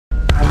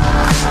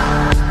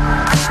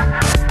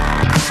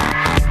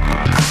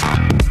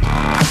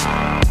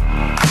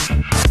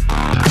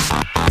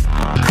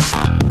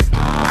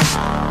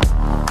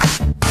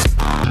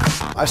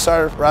I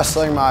started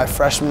wrestling my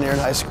freshman year in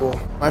high school.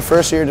 My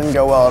first year didn't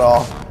go well at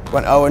all.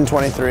 Went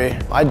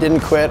 0-23. I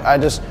didn't quit, I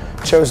just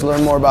chose to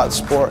learn more about the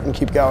sport and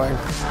keep going.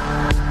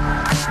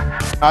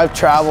 I've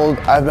traveled,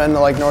 I've been to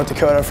like North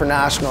Dakota for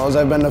nationals,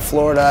 I've been to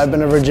Florida, I've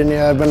been to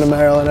Virginia, I've been to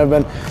Maryland, I've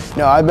been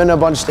to a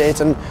bunch of states,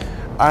 and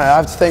I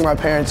have to thank my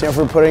parents,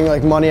 for putting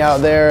like money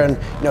out there and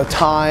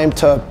time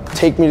to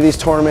take me to these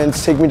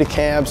tournaments, take me to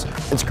camps.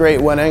 It's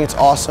great winning, it's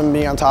awesome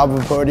being on top of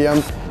a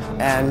podium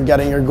and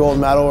getting your gold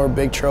medal or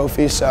big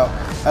trophy, so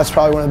that's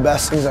probably one of the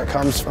best things that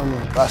comes from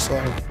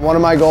wrestling. One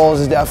of my goals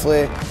is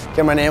definitely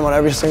get my name on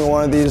every single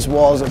one of these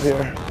walls up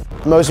here.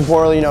 Most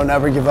importantly,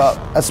 never give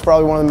up. That's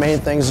probably one of the main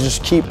things, is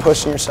just keep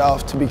pushing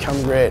yourself to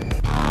become great.